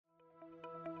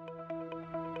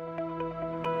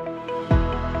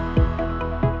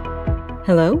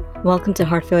Hello, welcome to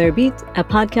Heart Failure Beat, a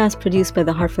podcast produced by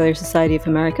the Heart Failure Society of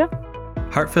America.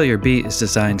 Heart Failure Beat is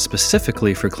designed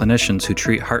specifically for clinicians who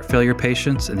treat heart failure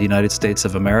patients in the United States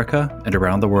of America and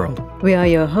around the world. We are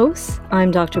your hosts.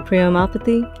 I'm Dr. Priya,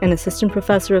 an assistant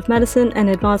professor of medicine and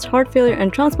advanced heart failure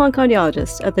and transplant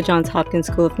cardiologist at the Johns Hopkins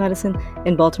School of Medicine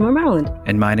in Baltimore, Maryland.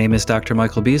 And my name is Dr.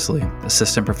 Michael Beasley,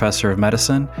 assistant professor of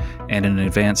medicine and an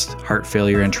advanced heart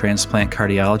failure and transplant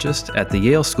cardiologist at the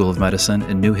Yale School of Medicine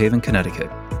in New Haven, Connecticut.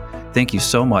 Thank you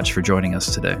so much for joining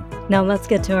us today. Now let's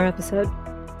get to our episode.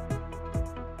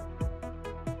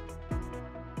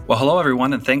 Well, hello,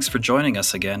 everyone, and thanks for joining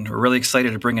us again. We're really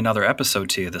excited to bring another episode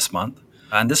to you this month.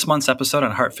 On this month's episode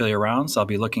on Heart Failure Rounds, I'll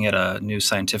be looking at a new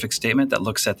scientific statement that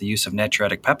looks at the use of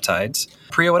natriuretic peptides.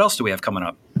 Priya, what else do we have coming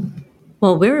up?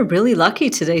 Well, we're really lucky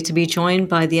today to be joined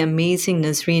by the amazing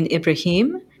Nasrien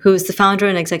Ibrahim, who is the founder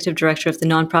and executive director of the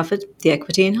nonprofit, the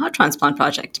Equity and Heart Transplant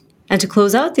Project. And to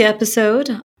close out the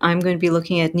episode, I'm going to be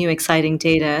looking at new exciting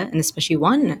data, and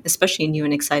especially new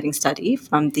and exciting study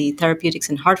from the Therapeutics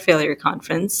in Heart Failure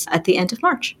Conference at the end of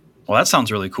March. Well, that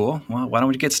sounds really cool. Well, why don't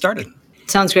we get started?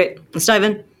 Sounds great. Let's dive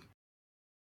in.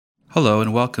 Hello,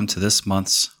 and welcome to this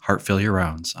month's Heart Failure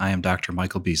Rounds. I am Dr.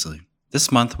 Michael Beasley.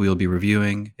 This month, we will be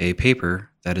reviewing a paper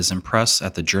that is in press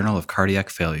at the Journal of Cardiac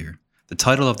Failure. The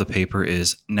title of the paper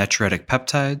is Natriuretic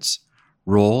Peptides,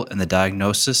 Role in the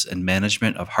Diagnosis and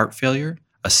Management of Heart Failure,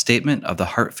 a statement of the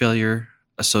Heart Failure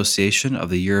Association of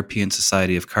the European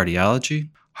Society of Cardiology,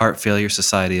 Heart Failure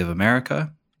Society of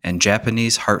America, and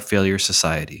Japanese Heart Failure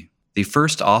Society. The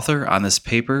first author on this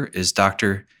paper is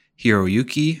Dr.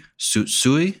 Hiroyuki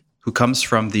Tsutsui, who comes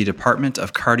from the Department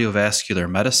of Cardiovascular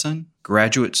Medicine,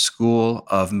 Graduate School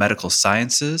of Medical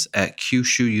Sciences at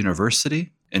Kyushu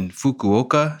University in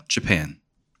Fukuoka, Japan.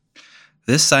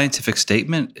 This scientific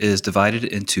statement is divided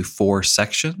into 4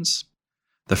 sections.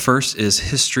 The first is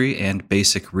history and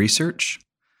basic research.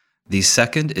 The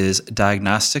second is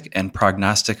diagnostic and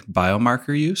prognostic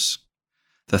biomarker use.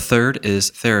 The third is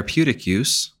therapeutic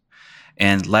use.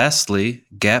 And lastly,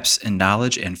 gaps in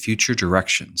knowledge and future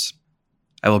directions.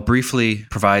 I will briefly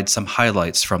provide some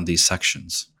highlights from these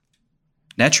sections.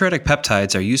 Natriuretic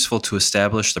peptides are useful to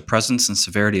establish the presence and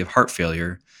severity of heart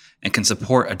failure and can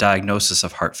support a diagnosis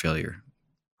of heart failure.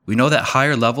 We know that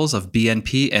higher levels of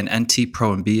BNP and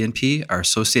NT-proBNP are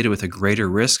associated with a greater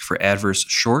risk for adverse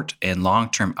short and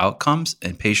long-term outcomes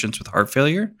in patients with heart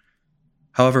failure.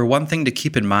 However, one thing to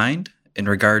keep in mind in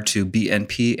regard to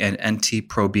BNP and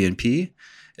NT-proBNP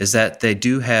is that they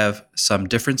do have some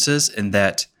differences in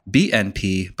that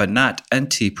BNP, but not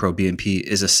NT-proBNP,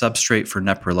 is a substrate for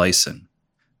neprilysin.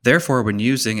 Therefore, when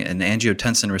using an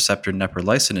angiotensin receptor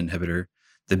neprilysin inhibitor,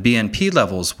 the BNP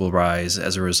levels will rise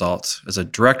as a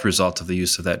direct result of the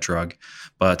use of that drug,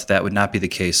 but that would not be the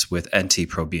case with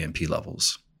NT-proBNP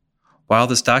levels. While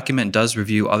this document does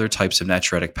review other types of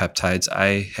natriuretic peptides,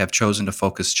 I have chosen to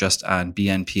focus just on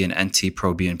BNP and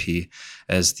NT-proBNP,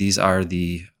 as these are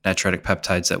the natriuretic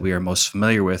peptides that we are most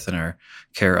familiar with in our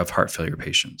care of heart failure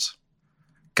patients.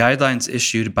 Guidelines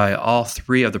issued by all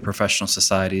 3 of the professional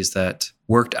societies that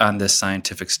worked on this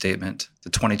scientific statement, the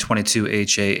 2022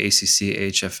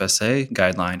 ACC-HFSA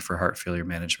guideline for heart failure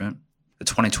management, the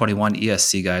 2021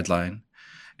 ESC guideline,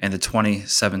 and the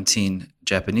 2017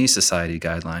 Japanese Society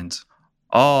guidelines,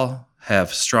 all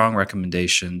have strong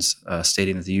recommendations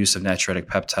stating that the use of natriuretic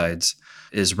peptides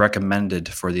is recommended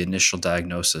for the initial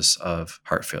diagnosis of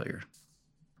heart failure.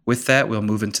 With that, we'll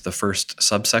move into the first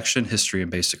subsection, history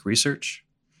and basic research.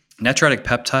 Natriuretic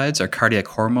peptides are cardiac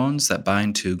hormones that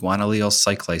bind to guanylyl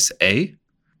cyclase A.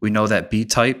 We know that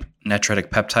B-type natriuretic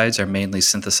peptides are mainly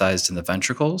synthesized in the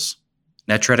ventricles.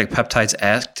 Natriuretic peptides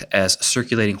act as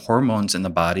circulating hormones in the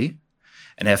body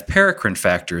and have paracrine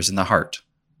factors in the heart.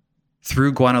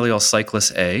 Through guanylyl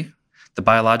cyclase A, the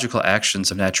biological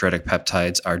actions of natriuretic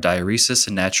peptides are diuresis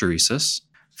and natriuresis,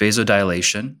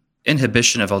 vasodilation,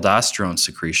 inhibition of aldosterone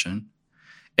secretion,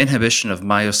 inhibition of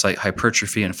myocyte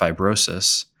hypertrophy and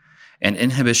fibrosis, and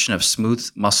inhibition of smooth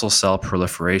muscle cell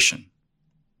proliferation.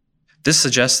 This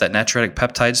suggests that natriuretic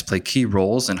peptides play key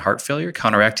roles in heart failure,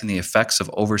 counteracting the effects of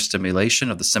overstimulation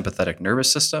of the sympathetic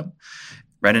nervous system,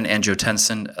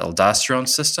 renin-angiotensin-aldosterone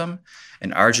system,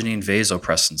 and arginine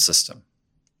vasopressin system.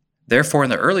 Therefore, in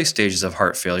the early stages of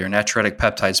heart failure, natriuretic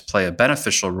peptides play a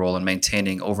beneficial role in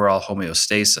maintaining overall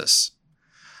homeostasis.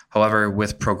 However,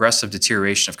 with progressive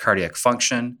deterioration of cardiac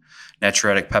function,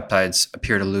 natriuretic peptides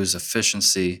appear to lose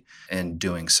efficiency in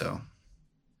doing so.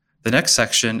 The next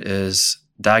section is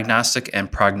diagnostic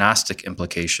and prognostic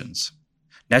implications.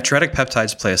 Natriuretic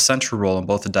peptides play a central role in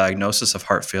both the diagnosis of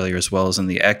heart failure as well as in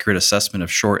the accurate assessment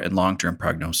of short and long-term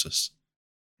prognosis.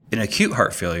 In acute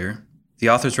heart failure, The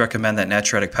authors recommend that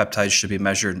natriuretic peptides should be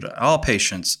measured in all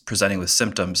patients presenting with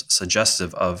symptoms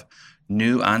suggestive of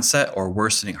new onset or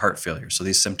worsening heart failure. So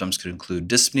these symptoms could include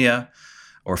dyspnea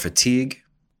or fatigue,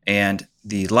 and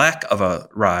the lack of a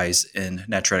rise in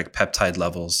natriuretic peptide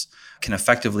levels can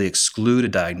effectively exclude a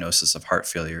diagnosis of heart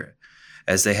failure,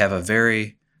 as they have a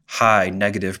very high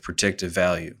negative predictive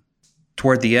value.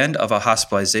 Toward the end of a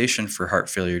hospitalization for heart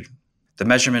failure, the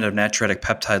measurement of natriuretic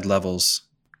peptide levels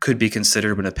could be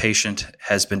considered when a patient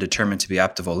has been determined to be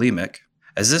optovolemic,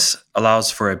 as this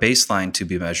allows for a baseline to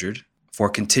be measured for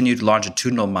continued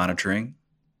longitudinal monitoring.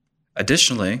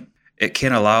 Additionally, it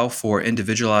can allow for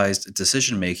individualized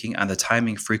decision-making on the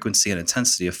timing, frequency, and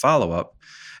intensity of follow-up,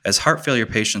 as heart failure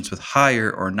patients with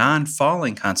higher or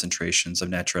non-falling concentrations of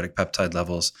natriuretic peptide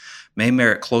levels may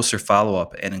merit closer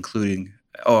follow-up and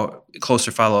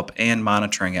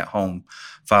monitoring at home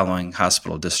following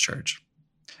hospital discharge.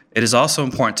 It is also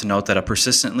important to note that a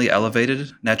persistently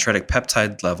elevated natriuretic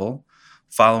peptide level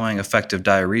following effective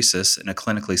diuresis in a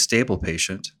clinically stable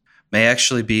patient may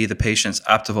actually be the patient's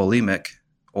optovolemic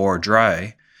or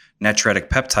dry natriuretic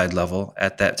peptide level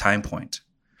at that time point.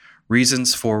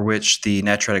 Reasons for which the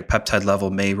natriuretic peptide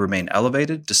level may remain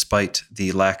elevated despite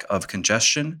the lack of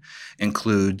congestion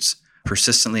includes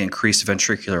persistently increased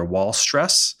ventricular wall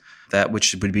stress, that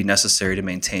which would be necessary to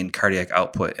maintain cardiac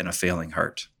output in a failing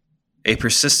heart. A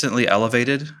persistently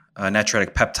elevated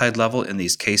natriuretic peptide level in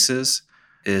these cases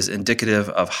is indicative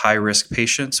of high-risk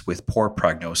patients with poor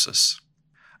prognosis.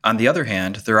 On the other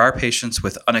hand, there are patients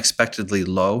with unexpectedly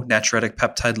low natriuretic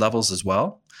peptide levels as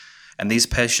well, and these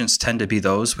patients tend to be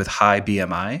those with high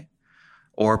BMI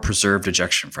or preserved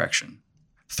ejection fraction.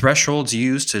 Thresholds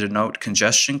used to denote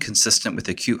congestion consistent with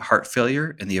acute heart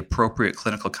failure in the appropriate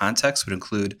clinical context would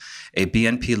include a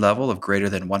BNP level of greater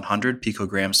than 100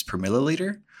 picograms per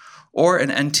milliliter or an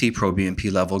NT-proBNP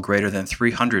level greater than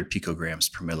 300 picograms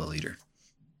per milliliter.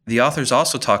 The authors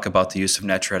also talk about the use of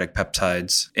natriuretic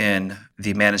peptides in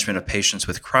the management of patients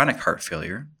with chronic heart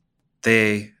failure.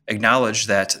 They acknowledge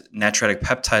that natriuretic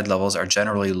peptide levels are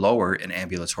generally lower in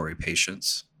ambulatory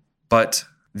patients, but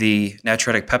the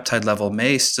natriuretic peptide level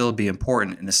may still be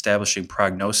important in establishing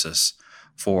prognosis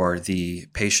for the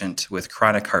patient with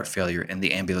chronic heart failure in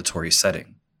the ambulatory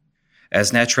setting,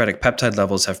 as natriuretic peptide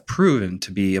levels have proven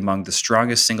to be among the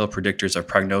strongest single predictors of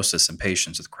prognosis in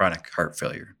patients with chronic heart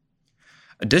failure.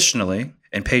 Additionally,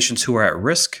 in patients who are at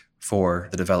risk for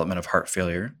the development of heart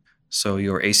failure, so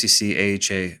your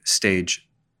ACC-AHA stage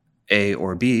A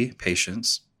or B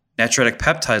patients, natriuretic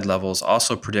peptide levels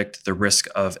also predict the risk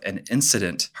of an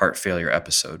incident heart failure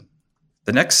episode.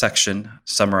 The next section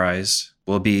summarized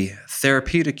will be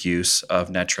therapeutic use of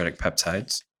natriuretic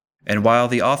peptides. And while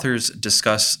the authors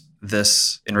discuss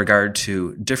this in regard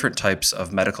to different types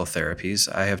of medical therapies,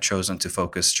 I have chosen to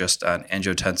focus just on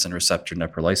angiotensin receptor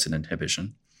neprilysin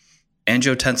inhibition.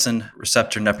 Angiotensin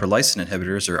receptor neprilysin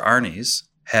inhibitors, or ARNIs,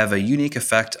 have a unique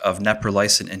effect of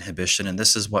neprilysin inhibition, and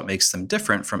this is what makes them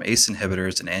different from ACE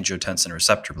inhibitors and angiotensin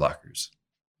receptor blockers.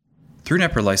 Through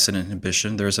neprilysin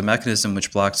inhibition, there is a mechanism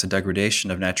which blocks the degradation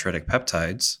of natriuretic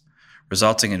peptides,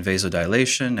 resulting in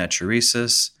vasodilation,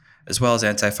 natriuresis, as well as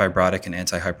antifibrotic and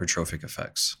antihypertrophic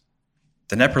effects.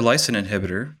 The neprilysin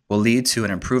inhibitor will lead to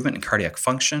an improvement in cardiac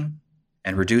function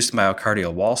and reduced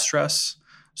myocardial wall stress,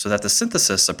 so that the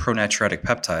synthesis of pronatriuretic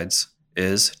peptides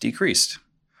is decreased.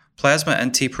 Plasma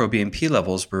NT-proBNP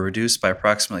levels were reduced by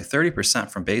approximately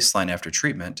 30% from baseline after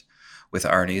treatment with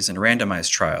ARNIs in randomized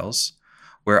trials,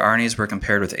 where ARNIs were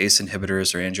compared with ACE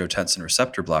inhibitors or angiotensin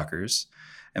receptor blockers,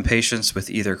 and patients with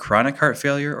either chronic heart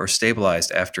failure or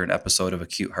stabilized after an episode of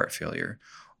acute heart failure,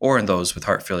 or in those with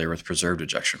heart failure with preserved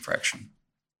ejection fraction.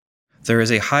 There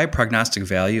is a high prognostic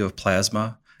value of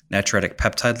plasma natriuretic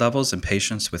peptide levels in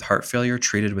patients with heart failure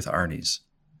treated with ARNIs.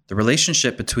 The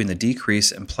relationship between the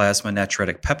decrease in plasma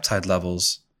natriuretic peptide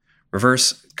levels,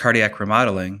 reverse cardiac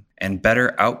remodeling, and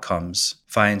better outcomes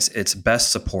finds its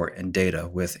best support in data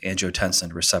with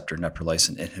angiotensin receptor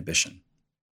neprilysin inhibition.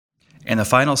 And the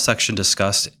final section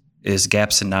discussed is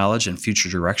gaps in knowledge and future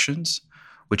directions,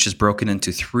 which is broken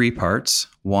into 3 parts.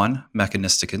 1,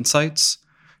 mechanistic insights.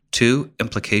 2,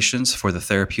 implications for the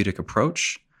therapeutic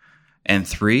approach. And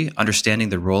 3, understanding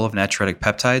the role of natriuretic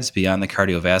peptides beyond the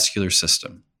cardiovascular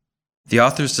system. The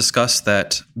authors discuss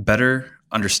that better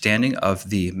understanding of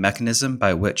the mechanism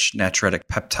by which natriuretic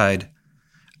peptide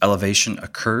elevation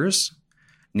occurs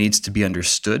needs to be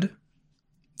understood.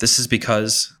 This is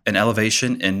because an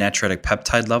elevation in natriuretic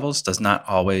peptide levels does not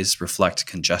always reflect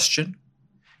congestion.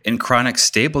 In chronic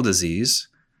stable disease,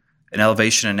 an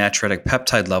elevation in natriuretic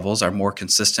peptide levels are more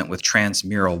consistent with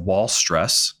transmural wall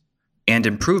stress, and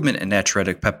improvement in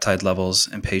natriuretic peptide levels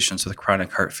in patients with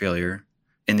chronic heart failure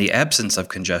in the absence of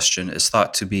congestion is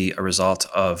thought to be a result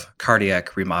of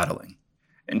cardiac remodeling.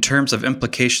 In terms of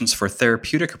implications for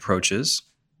therapeutic approaches,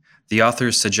 the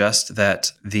authors suggest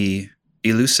that the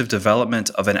elusive development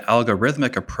of an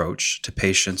algorithmic approach to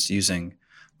patients using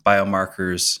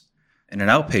biomarkers in an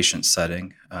outpatient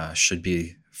setting should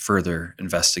be further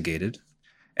investigated.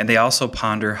 And they also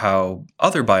ponder how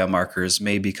other biomarkers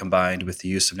may be combined with the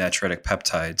use of natriuretic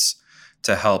peptides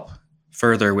to help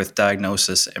further with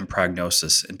diagnosis and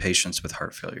prognosis in patients with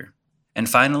heart failure. And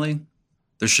finally,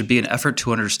 there should be an effort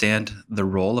to understand the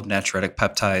role of natriuretic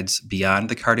peptides beyond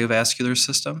the cardiovascular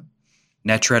system.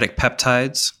 Natriuretic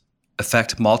peptides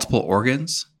affect multiple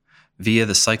organs via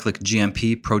the cyclic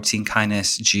GMP protein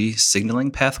kinase G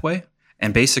signaling pathway.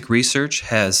 And basic research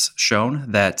has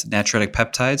shown that natriuretic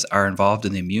peptides are involved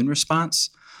in the immune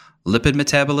response, lipid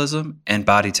metabolism, and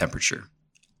body temperature.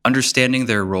 Understanding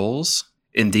their roles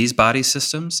in these body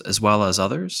systems, as well as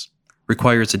others,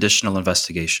 requires additional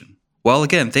investigation. Well,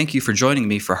 again, thank you for joining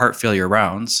me for Heart Failure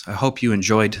Rounds. I hope you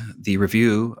enjoyed the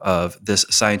review of this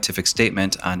scientific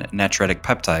statement on natriuretic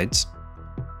peptides.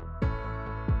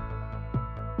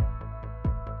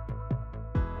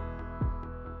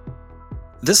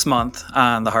 This month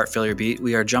on the Heart Failure Beat,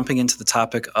 we are jumping into the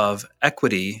topic of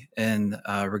equity in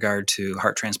regard to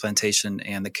heart transplantation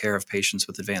and the care of patients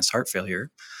with advanced heart failure.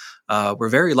 We're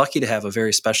very lucky to have a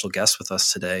very special guest with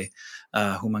us today,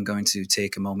 whom I'm going to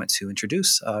take a moment to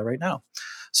introduce right now.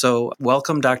 So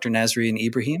welcome, Dr. Nasrien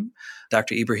Ibrahim.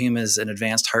 Dr. Ibrahim is an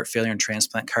advanced heart failure and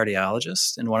transplant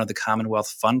cardiologist and one of the Commonwealth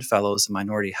Fund Fellows in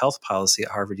Minority Health Policy at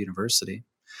Harvard University.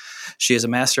 She is a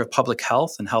Master of Public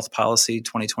Health and Health Policy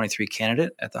 2023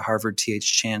 candidate at the Harvard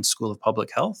T.H. Chan School of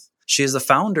Public Health. She is the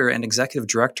founder and executive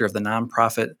director of the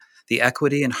nonprofit The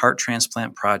Equity and Heart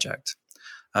Transplant Project.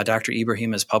 Dr.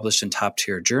 Ibrahim is published in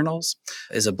top-tier journals,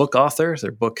 is a book author.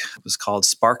 Their book was called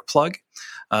Sparkplug,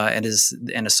 and is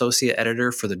an associate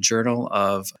editor for the Journal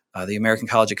of the American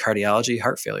College of Cardiology,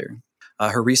 Heart Failure.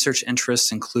 Her research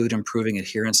interests include improving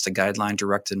adherence to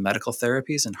guideline-directed medical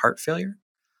therapies in heart failure,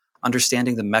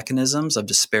 understanding the mechanisms of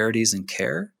disparities in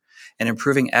care, and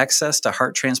improving access to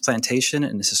heart transplantation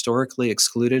in historically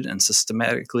excluded and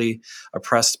systematically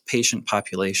oppressed patient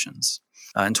populations.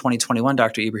 In 2021,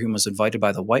 Dr. Ibrahim was invited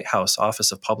by the White House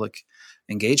Office of Public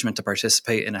Engagement to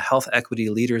participate in a Health Equity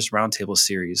Leaders Roundtable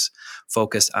series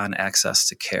focused on access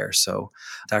to care. So,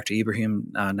 Dr.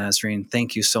 Ibrahim, Nasrien,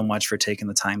 thank you so much for taking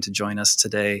the time to join us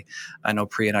today. I know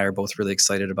Priya and I are both really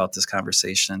excited about this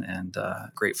conversation and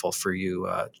grateful for you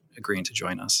agreeing to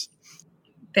join us.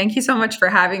 Thank you so much for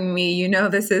having me. You know,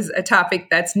 this is a topic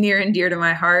that's near and dear to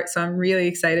my heart, so I'm really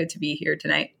excited to be here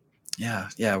tonight.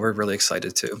 Yeah, we're really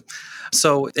excited too.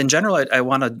 So in general, I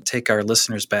want to take our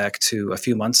listeners back to a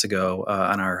few months ago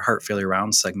on our Heart Failure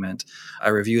Round segment. I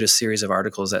reviewed a series of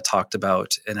articles that talked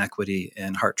about inequity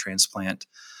in heart transplant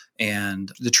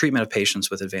and the treatment of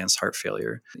patients with advanced heart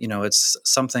failure. You know, it's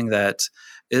something that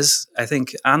is, I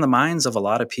think, on the minds of a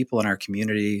lot of people in our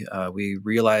community. We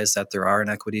realize that there are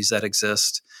inequities that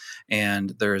exist,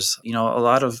 and there's, a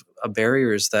lot of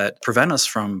barriers that prevent us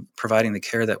from providing the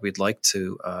care that we'd like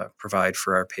to provide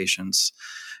for our patients.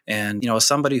 And, as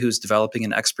somebody who's developing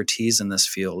an expertise in this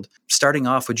field, starting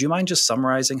off, would you mind just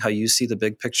summarizing how you see the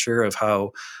big picture of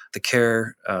how the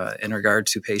care in regard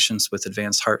to patients with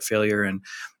advanced heart failure and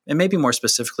maybe more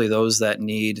specifically those that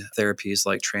need therapies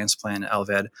like transplant,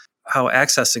 LVAD, how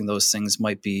accessing those things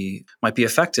might be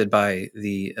affected by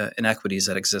the inequities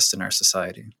that exist in our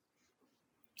society?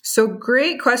 So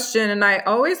great question. And I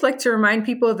always like to remind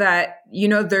people that,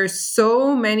 there's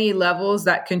so many levels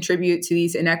that contribute to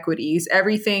these inequities,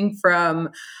 everything from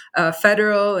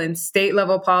federal and state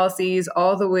level policies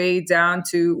all the way down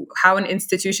to how an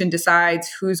institution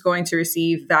decides who's going to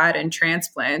receive that and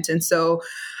transplant. And so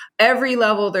every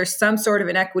level, there's some sort of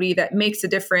inequity that makes a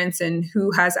difference in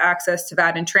who has access to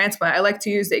VAD and transplant. I like to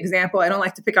use the example, I don't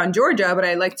like to pick on Georgia, but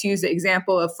I like to use the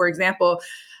example of, for example,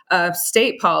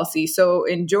 state policy. So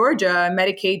in Georgia,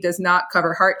 Medicaid does not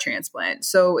cover heart transplant.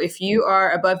 So if you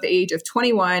are above the age of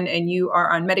 21 and you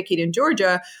are on Medicaid in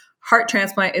Georgia, heart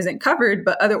transplant isn't covered,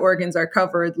 but other organs are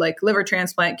covered, like liver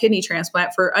transplant, kidney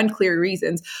transplant, for unclear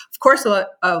reasons. Of course, a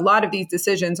lot of these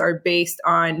decisions are based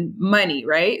on money,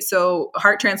 right? So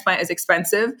heart transplant is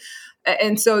expensive.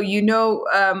 And so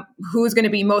who's going to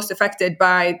be most affected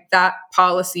by that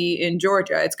policy in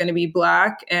Georgia. It's going to be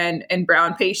Black and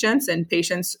brown patients and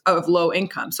patients of low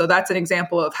income. So that's an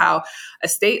example of how a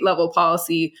state level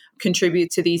policy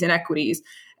contributes to these inequities.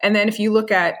 And then if you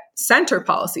look at center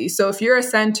policy, so if you're a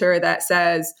center that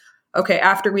says, okay,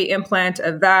 after we implant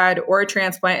a VAD or a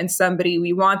transplant in somebody,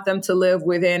 we want them to live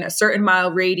within a certain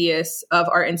mile radius of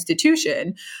our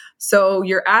institution. So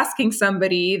you're asking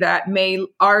somebody that may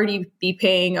already be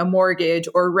paying a mortgage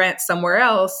or rent somewhere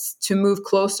else to move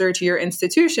closer to your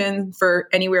institution for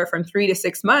anywhere from 3 to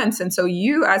 6 months. And so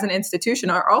you as an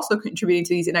institution are also contributing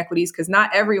to these inequities because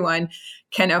not everyone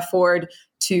can afford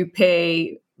to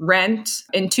pay rent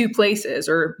in 2 places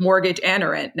or mortgage and a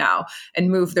rent now and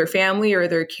move their family or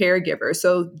their caregiver.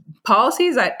 So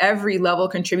policies at every level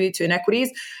contribute to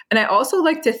inequities. And I also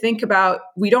like to think about,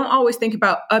 we don't always think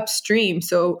about upstream.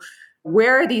 So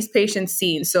where are these patients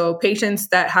seen? So patients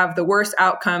that have the worst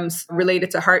outcomes related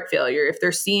to heart failure, if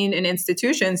they're seen in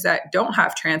institutions that don't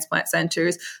have transplant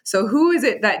centers. So who is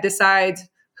it that decides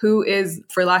who is,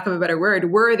 for lack of a better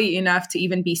word, worthy enough to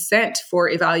even be sent for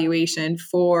evaluation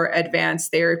for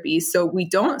advanced therapies? So we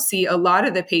don't see a lot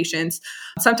of the patients.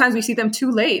 Sometimes we see them too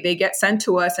late. They get sent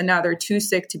to us and now they're too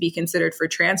sick to be considered for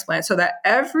transplant. So that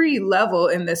every level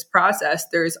in this process,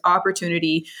 there's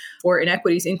opportunity for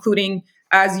inequities, including,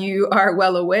 as you are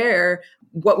well aware,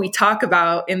 what we talk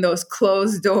about in those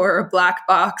closed door black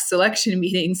box selection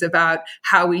meetings about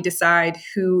how we decide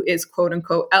who is quote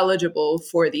unquote eligible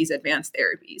for these advanced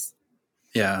therapies.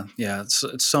 Yeah.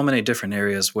 It's so many different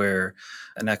areas where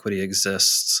inequity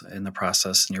exists in the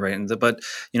process, and you're right. But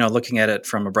looking at it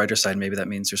from a brighter side, maybe that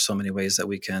means there's so many ways that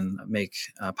we can make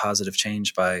positive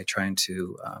change by trying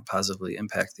to positively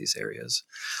impact these areas.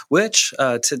 Which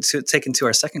to take into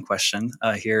our second question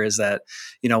here is that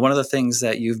one of the things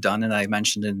that you've done, and I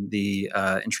mentioned in the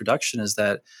introduction, is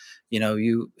that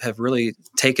you have really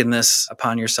taken this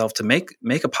upon yourself to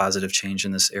make a positive change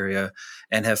in this area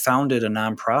and have founded a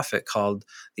nonprofit called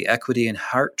the Equity in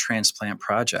Heart Transplant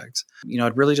Project.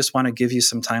 I'd really just want to give you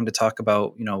some time to talk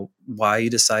about, why you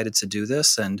decided to do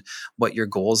this and what your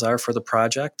goals are for the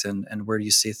project and where do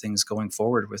you see things going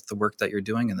forward with the work that you're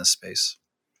doing in this space.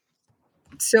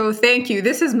 So thank you.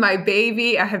 This is my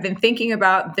baby. I have been thinking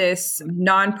about this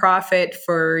nonprofit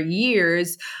for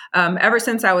years, ever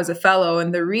since I was a fellow.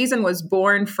 And the reason was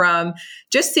born from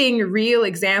just seeing real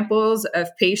examples of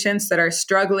patients that are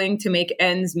struggling to make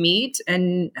ends meet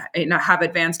and have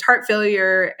advanced heart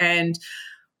failure. And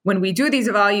when we do these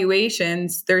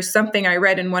evaluations, there's something I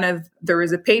read in there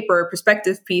was a paper, a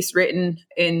perspective piece written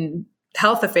in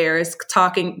Health Affairs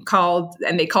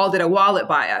and they called it a wallet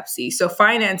biopsy. So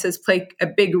finances play a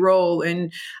big role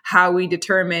in how we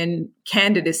determine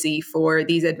candidacy for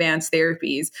these advanced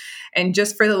therapies. And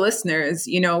just for the listeners,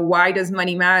 why does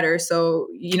money matter? So,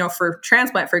 for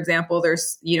transplant, for example,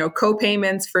 there's,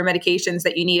 co-payments for medications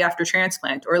that you need after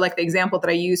transplant, or like the example that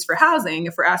I use for housing,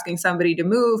 if we're asking somebody to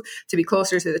move to be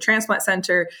closer to the transplant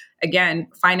center, again,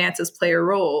 finances play a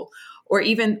role. Or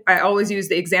even, I always use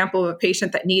the example of a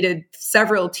patient that needed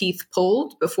several teeth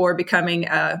pulled before becoming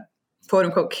a quote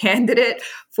unquote candidate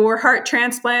for heart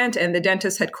transplant. And the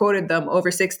dentist had quoted them over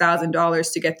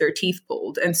 $6,000 to get their teeth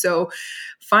pulled. And so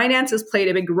finances played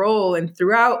a big role. And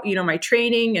throughout, my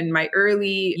training and my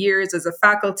early years as a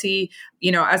faculty,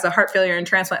 as a heart failure and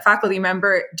transplant faculty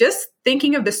member, just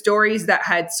thinking of the stories that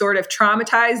had sort of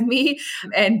traumatized me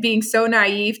and being so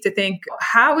naive to think,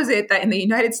 how is it that in the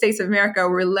United States of America,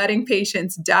 we're letting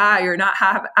patients die or not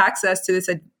have access to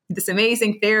this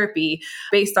amazing therapy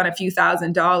based on a few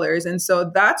 $1,000s. And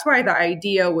so that's why the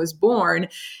idea was born.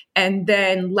 And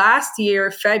then last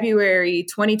year, February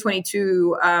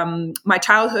 2022, my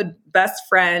childhood best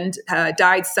friend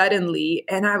died suddenly.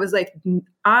 And I was like,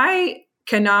 I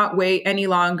cannot wait any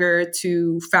longer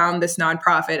to found this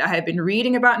nonprofit. I had been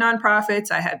reading about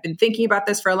nonprofits. I had been thinking about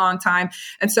this for a long time.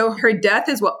 And so her death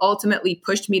is what ultimately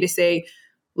pushed me to say,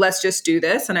 let's just do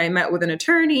this. And I met with an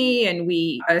attorney and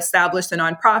we established a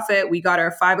nonprofit. We got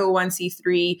our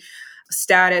 501c3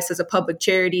 status as a public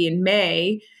charity in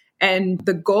May. And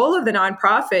the goal of the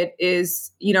nonprofit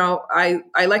is, I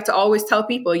like to always tell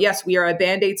people, yes, we are a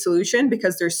Band-Aid solution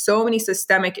because there's so many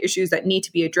systemic issues that need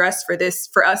to be addressed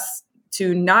for us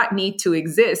to not need to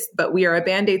exist, but we are a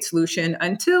Band-Aid solution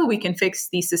until we can fix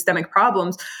these systemic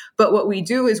problems. But what we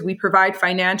do is we provide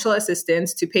financial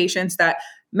assistance to patients that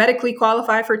medically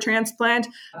qualify for transplant,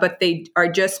 but they are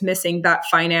just missing that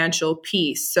financial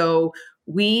piece. So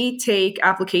we take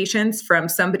applications from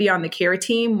somebody on the care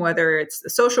team, whether it's a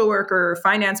social worker, or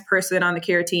finance person on the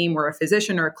care team, or a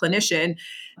physician or a clinician,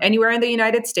 anywhere in the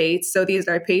United States. So these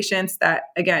are patients that,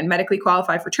 again, medically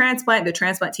qualify for transplant. The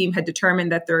transplant team had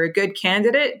determined that they're a good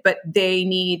candidate, but they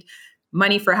need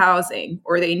money for housing,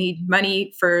 or they need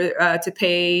money to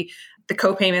pay the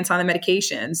co-payments on the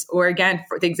medications. Or again,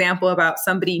 for the example about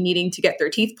somebody needing to get their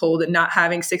teeth pulled and not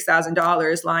having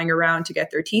 $6,000 lying around to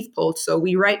get their teeth pulled. So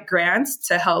we write grants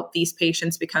to help these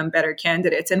patients become better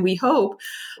candidates. And we hope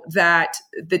that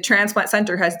the transplant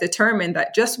center has determined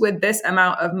that just with this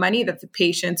amount of money that the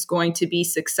patient's going to be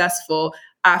successful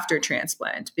after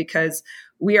transplant, because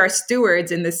we are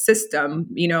stewards in this system.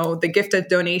 The gift of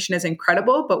donation is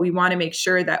incredible, but we want to make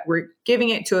sure that we're giving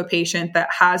it to a patient that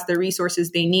has the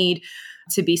resources they need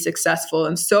to be successful.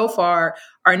 And so far,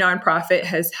 our nonprofit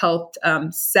has helped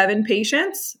 7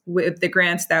 patients with the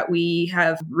grants that we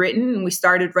have written. We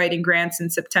started writing grants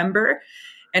in September.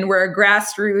 And we're a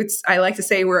grassroots. I like to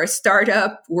say we're a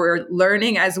startup. We're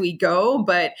learning as we go.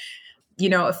 But,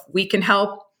 if we can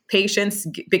help patients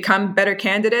become better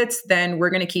candidates, then we're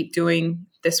going to keep doing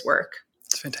this work.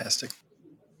 It's fantastic.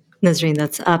 Nasrien,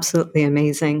 that's absolutely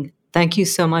amazing. Thank you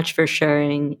so much for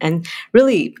sharing and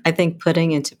really, I think,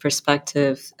 putting into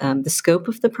perspective the scope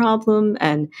of the problem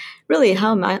and really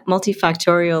how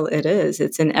multifactorial it is.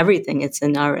 It's in everything. It's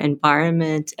in our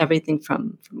environment, everything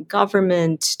from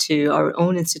government to our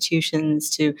own institutions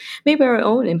to maybe our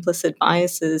own implicit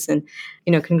biases. And,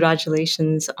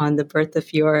 congratulations on the birth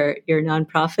of your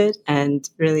nonprofit. And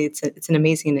really, it's an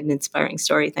amazing and inspiring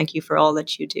story. Thank you for all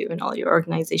that you do and all your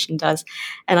organization does.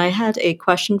 And I had a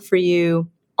question for you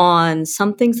on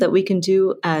some things that we can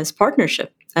do as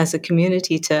partnership, as a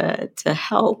community to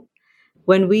help.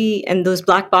 And those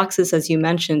black boxes, as you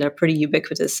mentioned, are pretty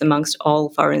ubiquitous amongst all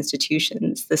of our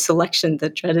institutions,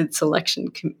 the dreaded selection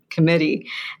committee.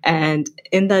 And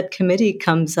in that committee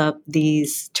comes up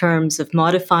these terms of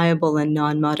modifiable and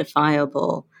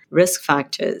non-modifiable risk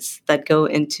factors that go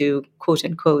into quote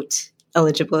unquote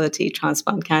eligibility,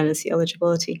 transplant candidacy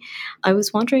eligibility. I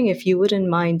was wondering if you wouldn't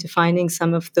mind defining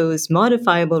some of those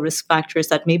modifiable risk factors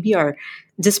that maybe are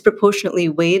disproportionately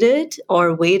weighted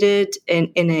or weighted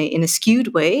in a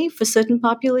skewed way for certain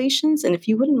populations. And if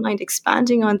you wouldn't mind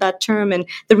expanding on that term. And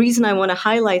the reason I want to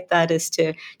highlight that is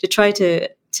to try to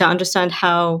understand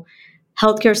how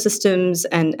healthcare systems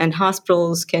and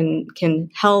hospitals can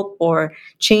help or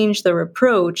change their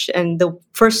approach. And the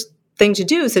first thing to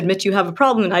do is admit you have a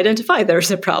problem and identify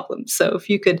there's a problem. So if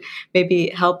you could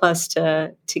maybe help us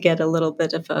to get a little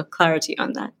bit of a clarity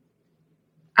on that.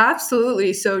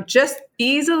 Absolutely. So just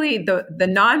easily, the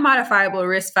non-modifiable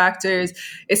risk factors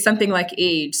is something like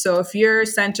age. So if your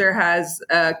center has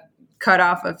a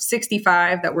cutoff of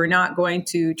 65, that we're not going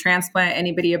to transplant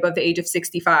anybody above the age of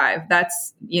 65.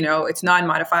 That's, it's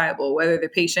non-modifiable. Whether the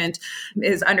patient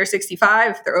is under 65,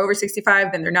 if they're over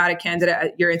 65, then they're not a candidate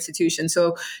at your institution.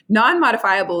 So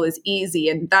non-modifiable is easy,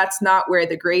 and that's not where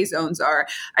the gray zones are.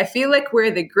 I feel like where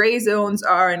the gray zones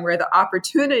are and where the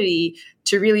opportunity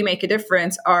to really make a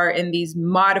difference are in these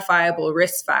modifiable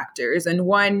risk factors. And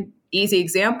one easy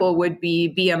example would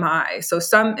be BMI. So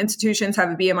some institutions have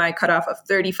a BMI cutoff of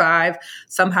 35,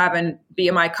 some have a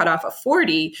BMI cutoff of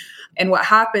 40. And what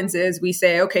happens is we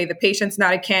say, okay, the patient's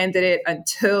not a candidate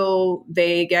until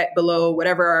they get below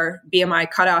whatever our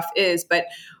BMI cutoff is. But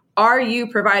are you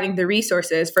providing the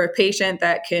resources for a patient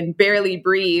that can barely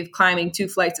breathe climbing 2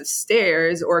 flights of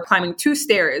stairs or climbing 2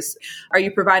 stairs? Are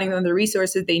you providing them the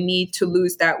resources they need to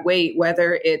lose that weight,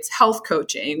 whether it's health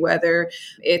coaching, whether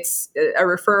it's a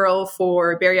referral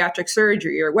for bariatric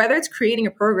surgery, or whether it's creating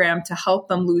a program to help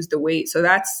them lose the weight? So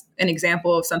that's an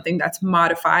example of something that's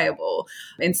modifiable,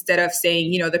 instead of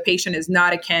saying, the patient is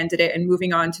not a candidate and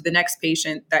moving on to the next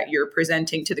patient that you're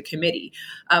presenting to the committee.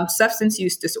 Substance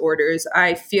use disorders,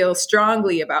 I feel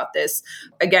strongly about this.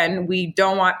 Again, we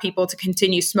don't want people to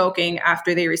continue smoking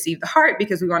after they receive the heart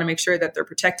because we want to make sure that they're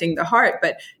protecting the heart.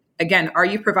 But again, are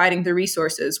you providing the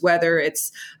resources, whether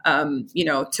it's,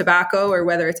 tobacco or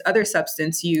whether it's other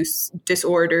substance use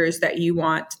disorders that you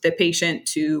want the patient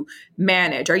to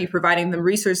manage? Are you providing them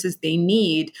resources they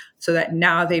need so that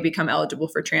now they become eligible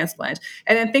for transplant?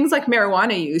 And then things like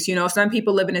marijuana use, some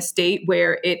people live in a state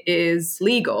where it is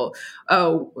legal.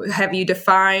 Oh, have you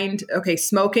defined, okay,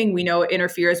 smoking, we know it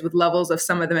interferes with levels of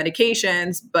some of the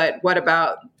medications, but what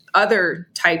about other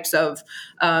types of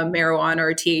marijuana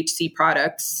or THC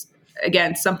products?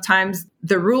 Again, sometimes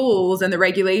the rules and the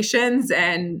regulations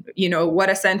and,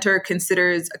 what a center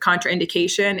considers a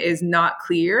contraindication is not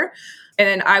clear. And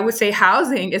then I would say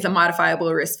housing is a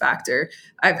modifiable risk factor.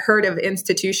 I've heard of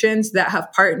institutions that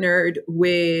have partnered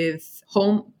with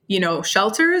home,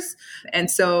 shelters. And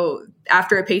so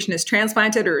after a patient is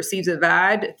transplanted or receives a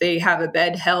VAD, they have a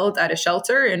bed held at a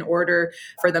shelter in order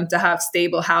for them to have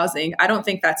stable housing. I don't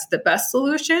think that's the best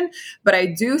solution, but I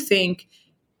do think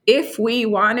if we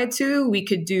wanted to, we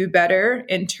could do better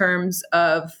in terms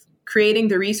of creating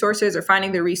the resources or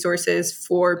finding the resources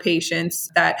for patients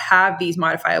that have these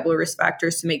modifiable risk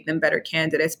factors to make them better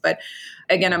candidates. But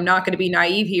again, I'm not going to be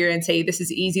naive here and say this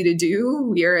is easy to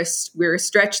do. We're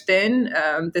stretched thin.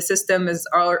 The system is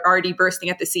already bursting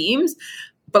at the seams,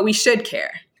 but we should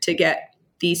care to get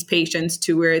these patients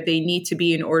to where they need to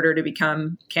be in order to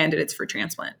become candidates for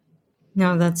transplant.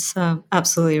 No, that's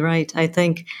absolutely right. I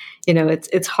think,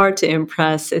 it's hard to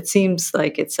impress. It seems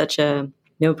like it's such a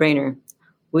no-brainer.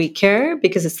 We care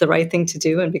because it's the right thing to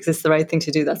do, and because it's the right thing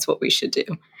to do, that's what we should do.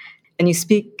 And you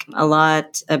speak a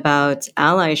lot about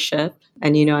allyship,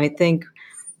 and I think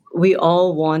we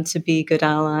all want to be good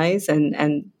allies,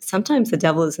 and sometimes the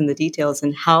devil is in the details.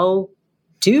 And how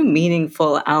do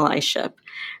meaningful allyship,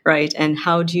 right? And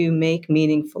how do you make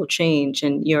meaningful change?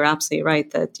 And you're absolutely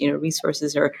right that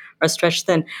resources are stretched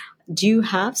thin. Do you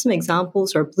have some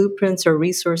examples or blueprints or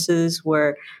resources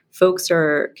where folks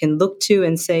can look to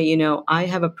and say, I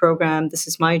have a program, this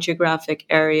is my geographic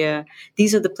area,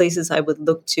 these are the places I would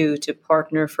look to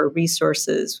partner for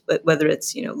resources, whether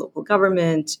it's, local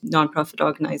government, nonprofit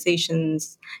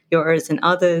organizations, yours and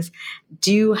others.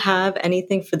 Do you have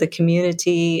anything for the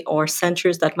community or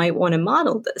centers that might want to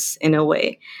model this in a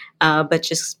way, but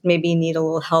just maybe need a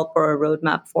little help or a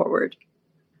roadmap forward?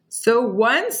 So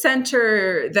one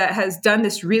center that has done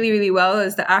this really, really well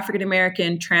is the African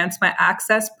American Transplant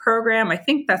Access Program. I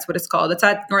think that's what it's called. It's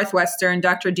at Northwestern.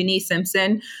 Dr. Denise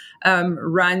Simpson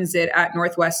runs it at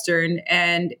Northwestern.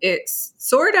 And it's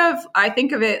sort of, I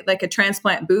think of it like a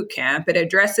transplant boot camp. It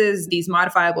addresses these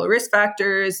modifiable risk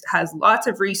factors, has lots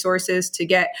of resources to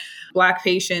get Black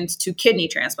patients to kidney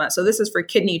transplant. So this is for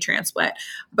kidney transplant.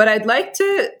 But I'd like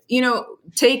to,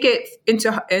 take it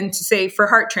into say for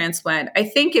heart transplant. I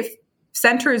think if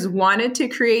centers wanted to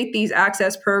create these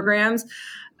access programs,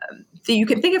 you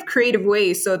can think of creative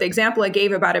ways. So the example I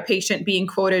gave about a patient being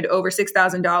quoted over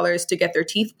 $6,000 to get their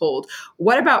teeth pulled.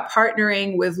 What about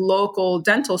partnering with local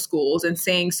dental schools and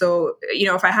saying, so,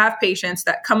 if I have patients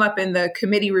that come up in the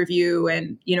committee review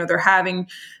and, they're having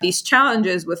these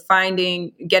challenges with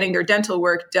getting their dental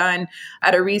work done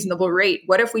at a reasonable rate,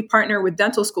 what if we partner with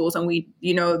dental schools and we,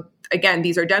 again,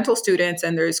 these are dental students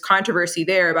and there's controversy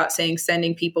there about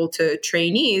sending people to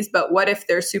trainees, but what if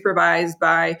they're supervised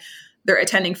by their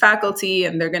attending faculty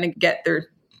and they're going to get their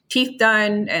teeth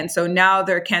done. And so now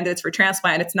they're candidates for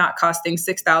transplant. It's not costing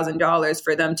 $6,000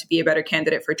 for them to be a better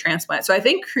candidate for transplant. So I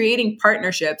think creating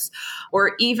partnerships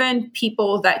or even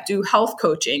people that do health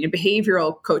coaching and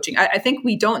behavioral coaching, I think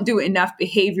we don't do enough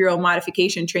behavioral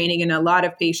modification training in a lot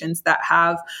of patients that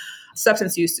have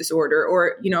substance use disorder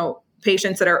or,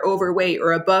 patients that are overweight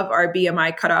or above our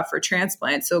BMI cutoff for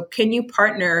transplant. So can you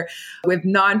partner with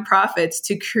nonprofits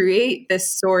to create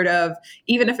this sort of,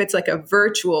 even if it's like a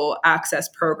virtual access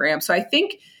program? So I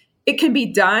think it can be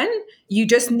done. You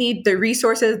just need the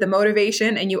resources, the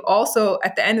motivation, and you also,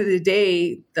 at the end of the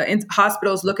day, the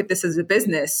hospitals look at this as a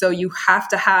business. So you have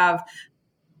to have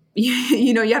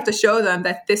you have to show them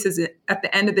that this is, at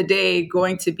the end of the day,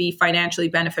 going to be financially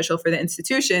beneficial for the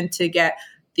institution to get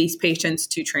these patients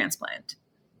to transplant.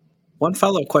 One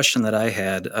follow-up question that I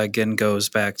had, again, goes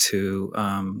back to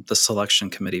the selection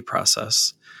committee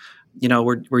process.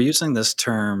 We're using this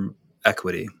term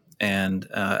equity, and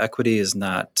equity is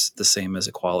not the same as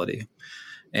equality.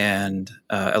 And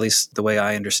at least the way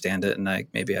I understand it, and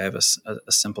maybe I have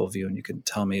a simple view, and you can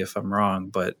tell me if I'm wrong,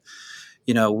 but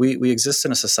we exist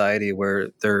in a society where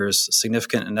there's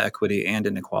significant inequity and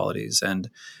inequalities. And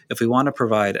if we want to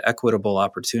provide equitable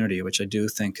opportunity, which I do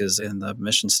think is in the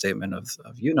mission statement of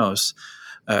UNOS,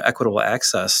 equitable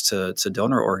access to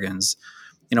donor organs,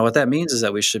 what that means is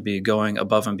that we should be going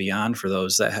above and beyond for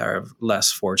those that are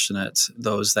less fortunate,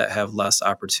 those that have less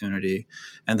opportunity,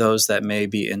 and those that may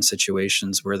be in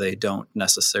situations where they don't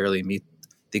necessarily meet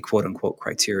the quote unquote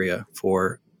criteria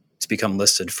to become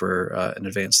listed for an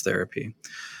advanced therapy.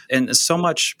 And so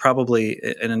much probably,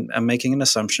 and I'm making an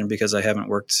assumption because I haven't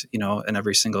worked, in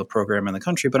every single program in the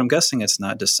country, but I'm guessing it's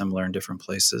not dissimilar in different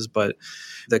places. But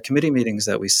the committee meetings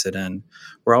that we sit in,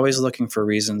 we're always looking for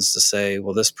reasons to say,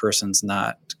 well, this person's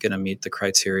not going to meet the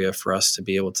criteria for us to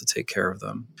be able to take care of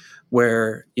them.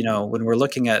 Where, when we're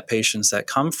looking at patients that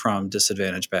come from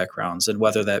disadvantaged backgrounds, and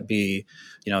whether that be,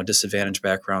 disadvantaged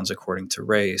backgrounds according to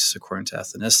race, according to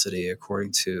ethnicity,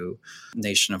 according to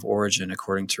nation of origin,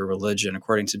 according to religion,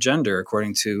 according to gender,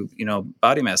 according to,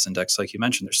 body mass index, like you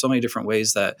mentioned, there's so many different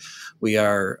ways that we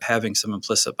are having some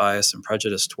implicit bias and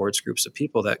prejudice towards groups of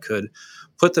people that could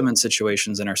put them in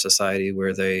situations in our society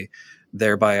where they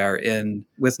thereby are in,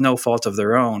 with no fault of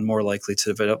their own, more likely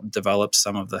to develop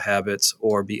some of the habits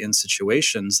or be in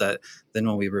situations that then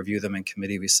when we review them in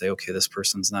committee, we say, okay, this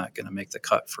person's not going to make the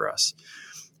cut for us.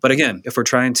 But again, if we're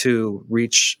trying to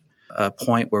reach a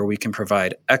point where we can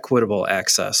provide equitable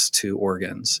access to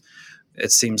organs,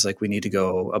 it seems like we need to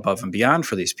go above and beyond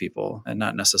for these people and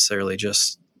not necessarily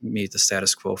just meet the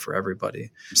status quo for everybody.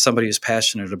 Somebody who's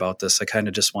passionate about this, I kind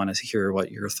of just want to hear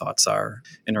what your thoughts are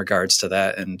in regards to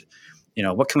that. And,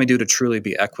 what can we do to truly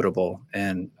be equitable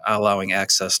and allowing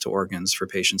access to organs for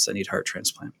patients that need heart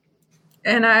transplant?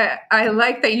 And I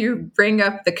like that you bring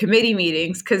up the committee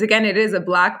meetings, because again, it is a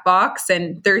black box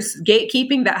and there's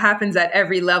gatekeeping that happens at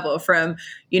every level from,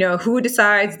 who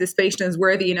decides this patient is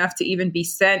worthy enough to even be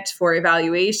sent for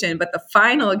evaluation. But the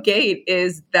final gate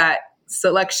is that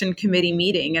selection committee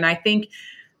meeting. And I think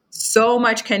so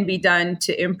much can be done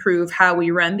to improve how we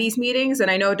run these meetings.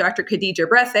 And I know Dr. Khadija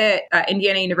Breathitt at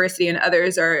Indiana University and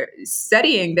others are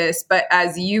studying this. But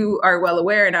as you are well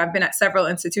aware, and I've been at several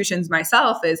institutions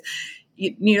myself, is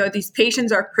these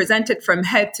patients are presented from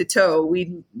head to toe.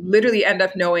 We literally end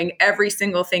up knowing every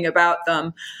single thing about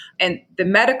them. And the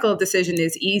medical decision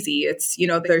is easy. It's,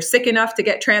 they're sick enough to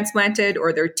get transplanted,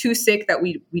 or they're too sick that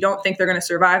we don't think they're going to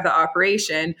survive the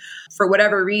operation for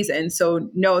whatever reason. So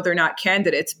no, they're not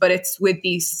candidates. But it's with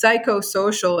these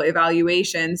psychosocial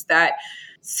evaluations that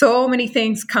so many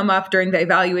things come up during the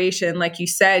evaluation, like you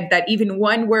said, that even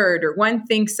one word or one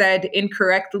thing said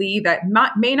incorrectly that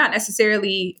may not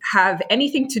necessarily have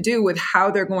anything to do with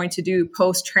how they're going to do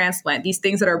post-transplant. These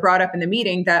things that are brought up in the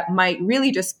meeting that might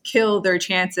really just kill their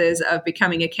chances of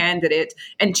becoming a candidate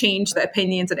and change the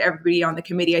opinions of everybody on the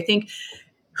committee. I think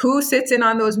who sits in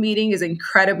on those meetings is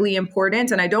incredibly important.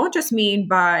 And I don't just mean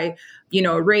by,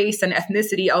 race and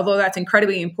ethnicity, although that's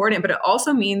incredibly important, but it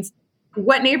also means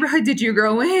what neighborhood did you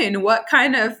grow in? What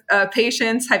kind of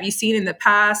patients have you seen in the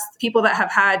past? People that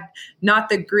have had not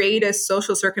the greatest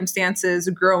social circumstances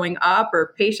growing up,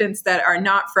 or patients that are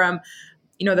not from,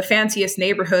 the fanciest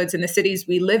neighborhoods in the cities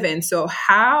we live in. So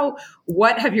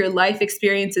what have your life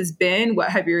experiences been? What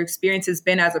have your experiences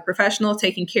been as a professional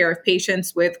taking care of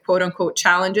patients with quote unquote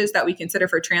challenges that we consider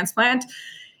for transplant?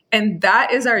 And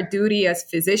that is our duty as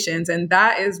physicians. And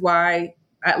that is why,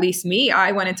 at least me,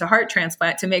 I went into heart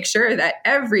transplant to make sure that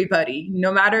everybody,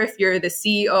 no matter if you're the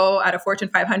CEO at a Fortune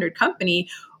 500 company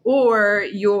or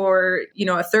you're,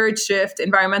 a third shift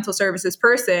environmental services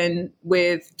person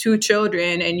with 2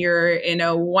 children and you're in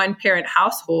a 1-parent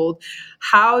household,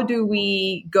 how do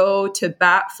we go to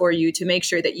bat for you to make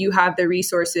sure that you have the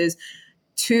resources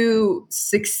to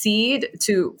succeed,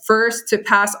 to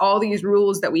pass all these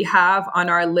rules that we have on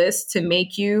our list to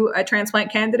make you a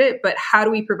transplant candidate, but how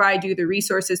do we provide you the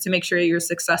resources to make sure you're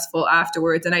successful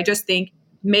afterwards? And I just think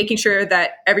making sure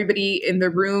that everybody in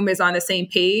the room is on the same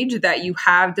page, that you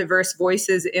have diverse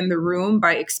voices in the room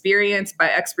by experience, by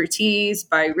expertise,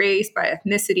 by race, by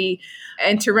ethnicity,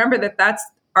 and to remember that that's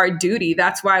our duty.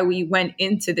 That's why we went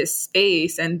into this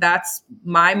space. And that's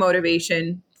my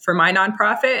motivation for my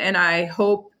nonprofit. And I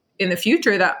hope in the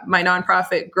future that my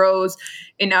nonprofit grows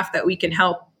enough that we can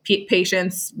help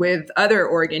patients with other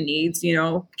organ needs,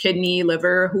 kidney,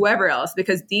 liver, whoever else,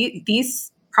 because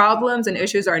these problems and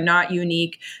issues are not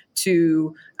unique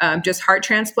to just heart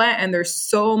transplant. And there's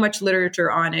so much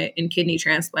literature on it in kidney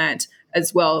transplant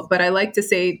as well. But I like to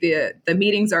say the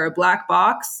meetings are a black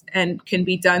box and can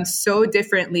be done so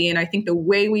differently. And I think the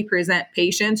way we present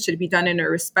patients should be done in a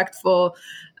respectful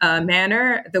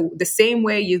manner, the same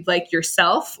way you'd like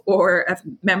yourself or a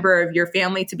member of your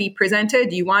family to be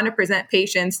presented. You want to present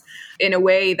patients in a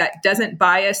way that doesn't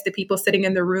bias the people sitting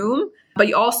in the room. But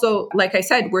you also, like I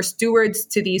said, we're stewards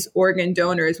to these organ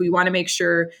donors. We want to make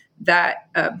sure that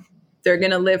they're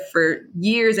going to live for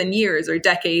years and years or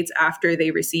decades after they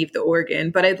receive the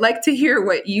organ. But I'd like to hear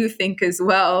what you think as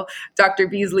well, Dr.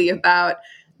 Beasley, about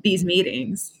these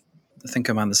meetings. I think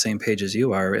I'm on the same page as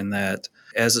you are in that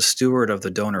as a steward of the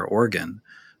donor organ,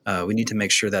 we need to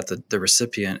make sure that the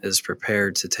recipient is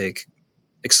prepared to take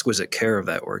exquisite care of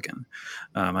that organ.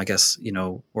 I guess,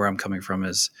 where I'm coming from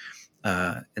is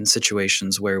in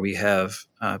situations where we have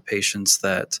patients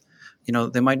that,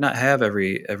 they might not have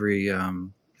every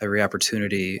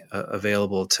opportunity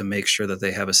available to make sure that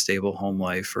they have a stable home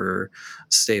life or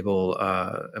stable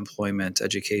employment,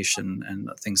 education, and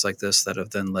things like this that have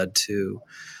then led to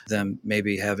them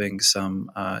maybe having some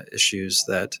issues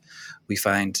that we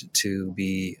find to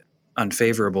be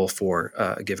unfavorable for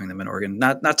giving them an organ,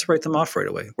 not to write them off right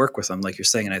away, work with them like you're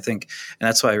saying. And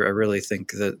that's why I really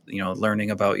think that,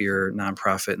 learning about your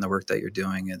nonprofit and the work that you're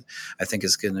doing, and I think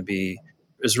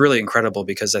is really incredible,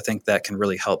 because I think that can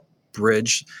really help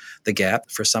bridge the gap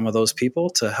for some of those people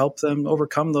to help them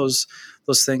overcome those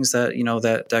things that,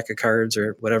 that deck of cards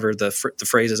or whatever the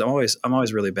phrase is. I'm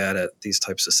always really bad at these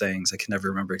types of sayings. I can never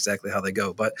remember exactly how they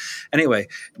go. But anyway,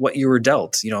 what you were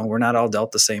dealt, we're not all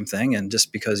dealt the same thing. And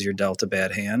just because you're dealt a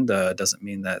bad hand doesn't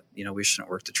mean that, we shouldn't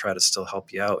work to try to still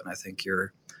help you out. And I think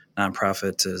your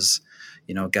nonprofit is,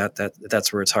 got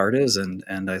that's where its heart is.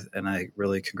 And I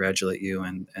really congratulate you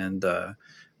and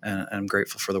I'm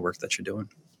grateful for the work that you're doing.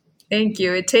 Thank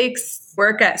you. It takes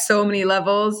work at so many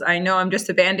levels. I know I'm just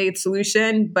a Band-Aid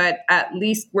solution, but at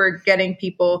least we're getting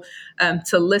people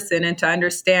to listen and to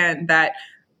understand that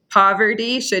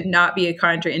poverty should not be a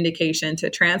contraindication to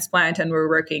transplant, and we're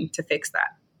working to fix that.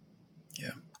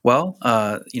 Yeah. Well,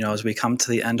 as we come to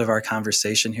the end of our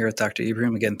conversation here with Dr.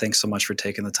 Ibrahim, again, thanks so much for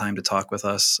taking the time to talk with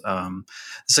us.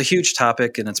 It's a huge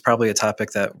topic, and it's probably a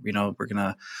topic that, we're going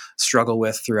to struggle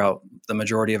with throughout the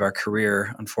majority of our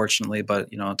career, unfortunately. But,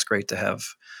 it's great to have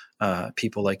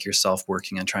people like yourself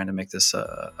working on trying to make this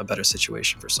a better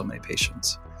situation for so many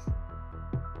patients.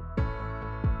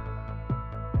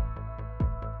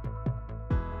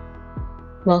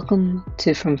 Welcome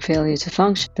to From Failure to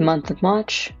Function. The month of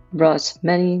March brought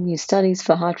many new studies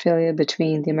for heart failure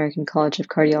between the American College of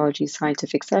Cardiology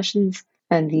scientific sessions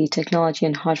and the Technology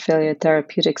and Heart Failure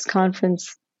Therapeutics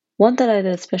Conference. One that I'd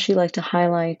especially like to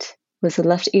highlight was the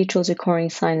left atrial to coronary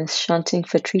sinus shunting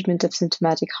for treatment of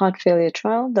symptomatic heart failure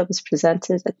trial that was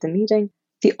presented at the meeting.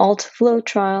 The ALT-FLOW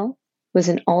trial was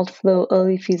an ALT-FLOW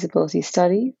early feasibility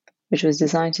study, which was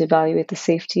designed to evaluate the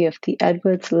safety of the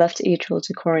Edwards left atrial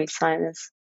to coronary sinus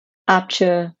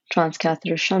aperture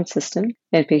transcatheter shunt system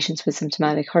in patients with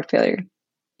symptomatic heart failure.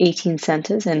 18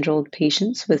 centers enrolled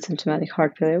patients with symptomatic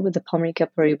heart failure with a pulmonary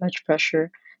capillary wedge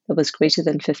pressure that was greater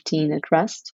than 15 at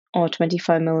rest, or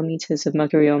 25 millimeters of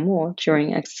mercury or more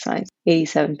during exercise.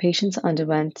 87 patients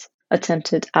underwent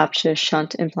attempted aperture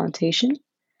shunt implantation.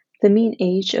 The mean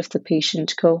age of the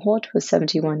patient cohort was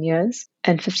 71 years,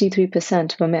 and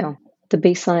 53% were male. The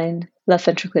baseline left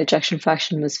ventricular ejection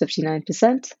fraction was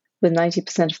 59%, with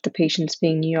 90% of the patients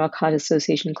being New York Heart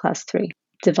Association Class 3.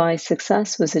 Device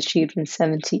success was achieved in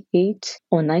 78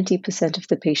 or 90% of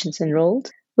the patients enrolled,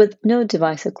 with no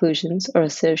device occlusions or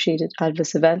associated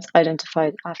adverse events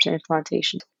identified after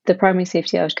implantation. The primary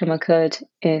safety outcome occurred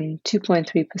in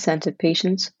 2.3% of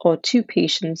patients, or 2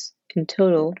 patients in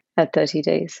total at 30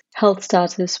 days. Health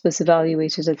status was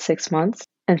evaluated at 6 months,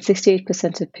 and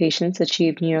 68% of patients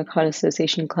achieved New York Heart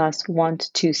Association Class 1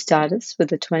 to 2 status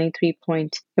with a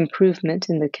 23-point improvement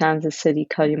in the Kansas City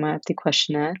Cardiomyopathy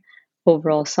Questionnaire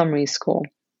overall summary score.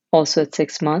 Also at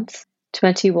 6 months,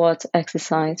 20 watts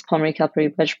exercise pulmonary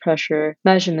capillary wedge pressure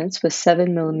measurements were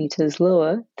 7 millimeters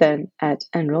lower than at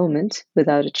enrollment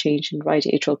without a change in right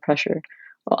atrial pressure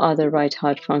or other right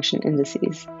heart function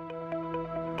indices.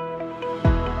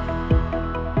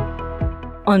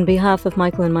 On behalf of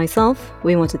Michael and myself,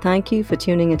 we want to thank you for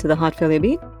tuning into the Heart Failure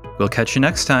Beat. We'll catch you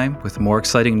next time with more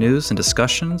exciting news and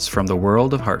discussions from the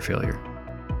world of heart failure.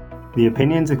 The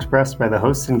opinions expressed by the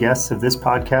hosts and guests of this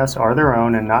podcast are their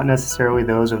own and not necessarily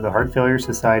those of the Heart Failure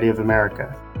Society of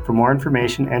America. For more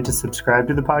information and to subscribe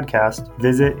to the podcast,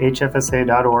 visit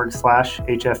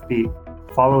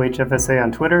hfsa.org/hfbeat. Follow HFSA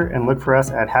on Twitter and look for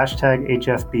us at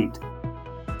 #HFBeat.